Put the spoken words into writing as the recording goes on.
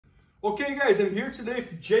Okay guys, I'm here today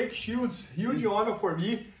with Jake Shields. Huge honor for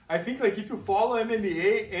me. I think like if you follow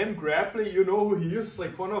MMA and grappling, you know who he is.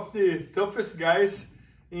 Like one of the toughest guys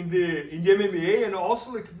in the MMA, and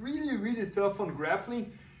also like really tough on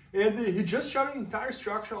grappling. And he just showed an entire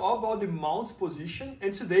structure all about the mount's position.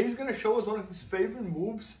 And today he's gonna show us one of his favorite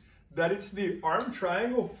moves. That it's the arm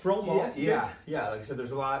triangle from mount. Yeah. Like I said,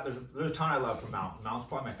 there's a ton I love from mount. Mount's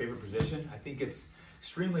probably my favorite position. I think it's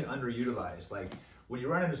extremely underutilized. Like when you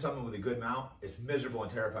run into someone with a good mount, it's miserable and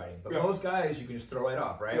terrifying. But most guys, you can just throw it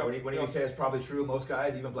off, right? When you say it's probably true, most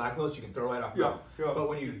guys, even black belts, you can throw it off. But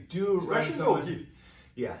when you do run someone,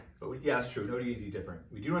 that's true. No DD different.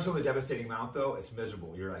 We do run someone with a devastating mount, though. It's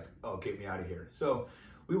miserable. You're like, oh, get me out of here. So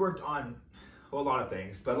we worked on a lot of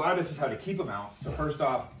things, but a lot of this is how to keep a mount. So first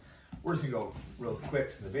off, we're just gonna go real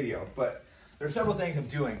quick in the video, but there's several things I'm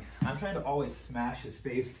doing. I'm trying to always smash his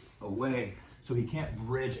face away so he can't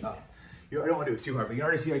bridge up. I don't want to do it too hard, but you can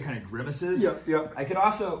already see how he kind of grimaces. I could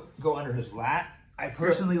also go under his lat. I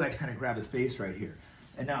personally like to kind of grab his face right here.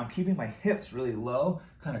 And now I'm keeping my hips really low,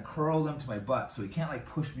 kind of curl them to my butt so he can't like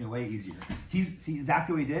push me away easier. See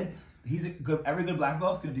exactly what he did? Every good black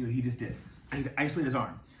belt's gonna do what he just did. Isolate his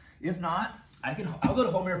arm. If not, I'll go to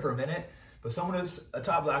hold here for a minute, but someone who's a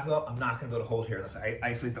top black belt, I'm not gonna be able to hold here unless I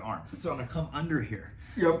isolate the arm. So I'm gonna come under here.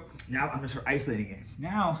 Now I'm gonna start isolating it.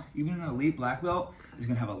 Now, even an elite black belt is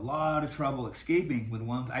gonna have a lot of trouble escaping when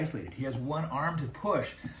one's isolated. He has one arm to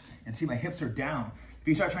push, and see my hips are down. If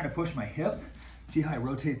you start trying to push my hip, see how I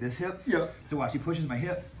rotate this hip? So watch, he pushes my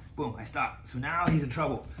hip, boom, I stop. So now he's in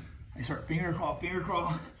trouble. I start finger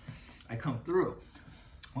crawl, I come through.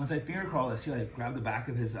 Once I finger crawl, see how I grab the back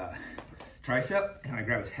of his tricep, and I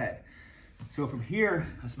grab his head. So from here,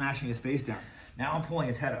 I'm smashing his face down. Now I'm pulling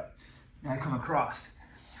his head up. Now I come across.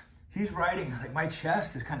 He's riding, like my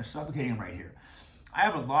chest is kind of suffocating him right here. I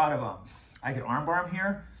have a lot of I could armbar him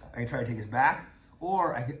here. I could try to take his back,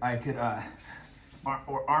 or I could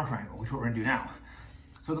arm triangle, which is what we're gonna do now.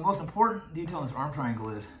 So the most important detail in this arm triangle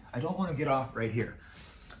is I don't want to get off right here.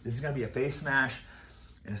 This is gonna be a face smash,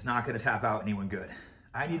 and it's not gonna tap out anyone good.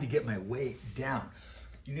 I need to get my weight down.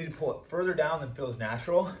 You need to pull it further down than feels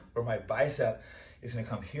natural, or my bicep is gonna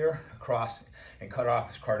come here across and cut off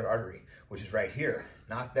his carotid artery, which is right here,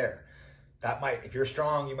 not there. That might, if you're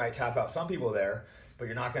strong, you might tap out some people there, but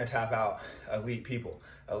you're not gonna tap out elite people.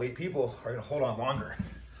 Elite people are gonna hold on longer.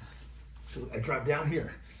 So I drop down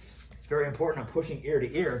here. It's very important, I'm pushing ear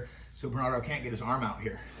to ear, so Bernardo can't get his arm out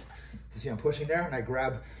here. So see, I'm pushing there, and I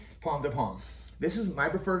grab palm to palm. This is my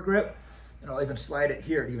preferred grip, and I'll even slide it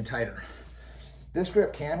here even tighter. This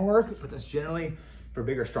grip can work, but that's generally for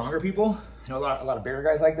bigger, stronger people. I know a lot of bigger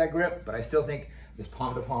guys like that grip, but I still think this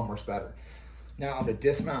palm to palm works better. Now I'm gonna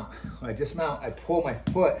dismount. When I dismount, I pull my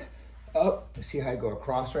foot up. You see how I go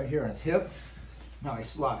across right here on his hip? Now I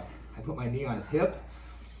slide. I put my knee on his hip.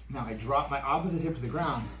 Now I drop my opposite hip to the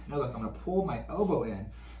ground. Now look, I'm gonna pull my elbow in,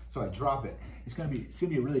 so I drop it. It's gonna be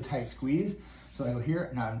a really tight squeeze. So I go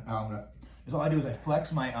here, now I'm gonna, all I do is I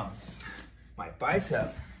flex my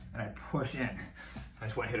bicep, and I push in. I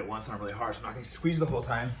just want to hit it once and I'm really hard, so I'm not going to squeeze the whole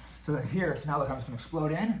time. So then here, so now look, I'm just going to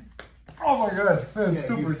explode in. Oh my god, that's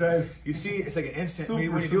super tight. You see, it's like an instant,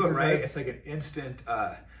 when you do it right, it's like an instant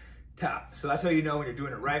tap. So that's how you know when you're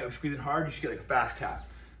doing it right. If you're squeezing hard, you should get like a fast tap.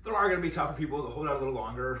 There are going to be tougher people that hold out a little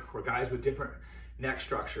longer, or guys with different neck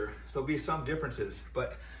structure. So there'll be some differences,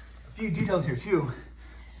 but a few details here too.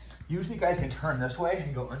 Usually guys can turn this way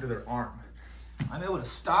and go under their arm. I'm able to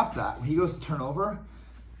stop that. When he goes to turn over,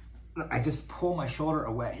 I just pull my shoulder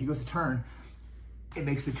away. He goes to turn, it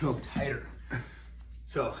makes the choke tighter.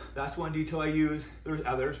 So that's one detail I use. There's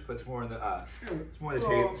others, but it's more in the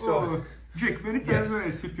tape. So Jake, many times when I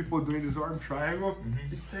see people doing this arm triangle,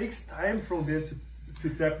 it takes time from them to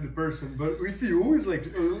tap the person. But with you, it's like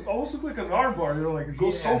almost like an arm bar, you know, like it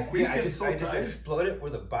goes so quick and so tight. I just explode it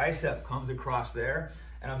where the bicep comes across there,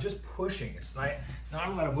 and I'm just pushing. It's not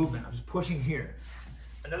a lot of movement. I'm just pushing here.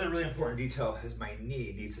 Another really important detail is my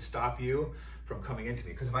knee needs to stop you from coming into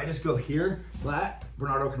me. Because if I just go here, flat,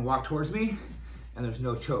 Bernardo can walk towards me, and there's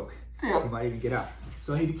no choke. He might even get out.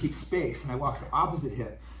 So I need to keep space, and I walk the opposite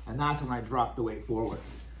hip, and that's when I drop the weight forward.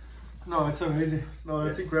 No, it's amazing. No,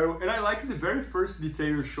 that's incredible. And I like the very first detail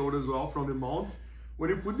you showed as well from the mount.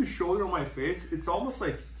 When you put the shoulder on my face, it's almost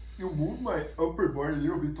like you move my upper body a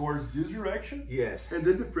little bit towards this direction. Yes. And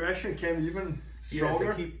then the pressure can even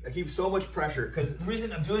stronger. Yes, I keep so much pressure, because the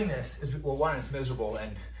reason I'm doing this is, well, one, it's miserable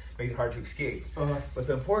and makes it hard to escape. But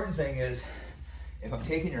the important thing is, if I'm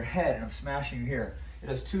taking your head and I'm smashing you here, it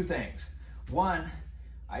does two things. One,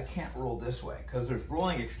 I can't roll this way, because there's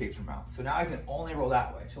rolling escapes from mounts. So now I can only roll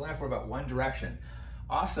that way. So I only have to worry about one direction.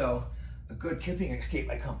 Also, a good kipping escape,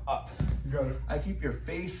 I come up. Got it. I keep your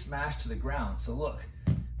face smashed to the ground. So look,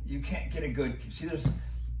 you can't get a good, see there's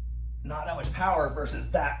not that much power versus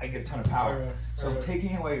that, I get a ton of power. Okay. So I'm Okay.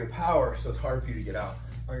 taking away your power, so it's hard for you to get out.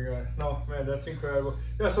 Okay. No, man, that's incredible.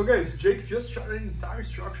 Yeah, so guys, Jake just shot an entire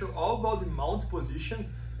structure all about the mount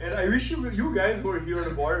position. And I wish you guys were here on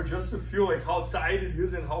the board just to feel like how tight it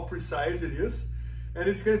is and how precise it is. And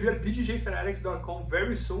it's going to be at bjjfanatics.com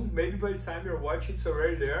very soon. Maybe by the time you're watching, it's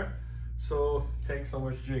already there. So thanks so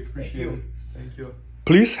much, Jake. Appreciate it. Thank you.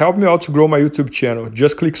 Please help me out to grow my YouTube channel.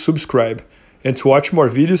 Just click subscribe. And to watch more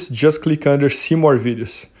videos, just click under see more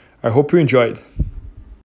videos. I hope you enjoyed.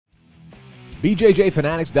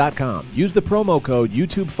 BJJFanatics.com. Use the promo code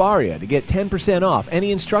YouTube Faria to get 10% off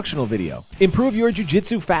any instructional video. Improve your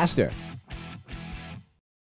jiu-jitsu faster.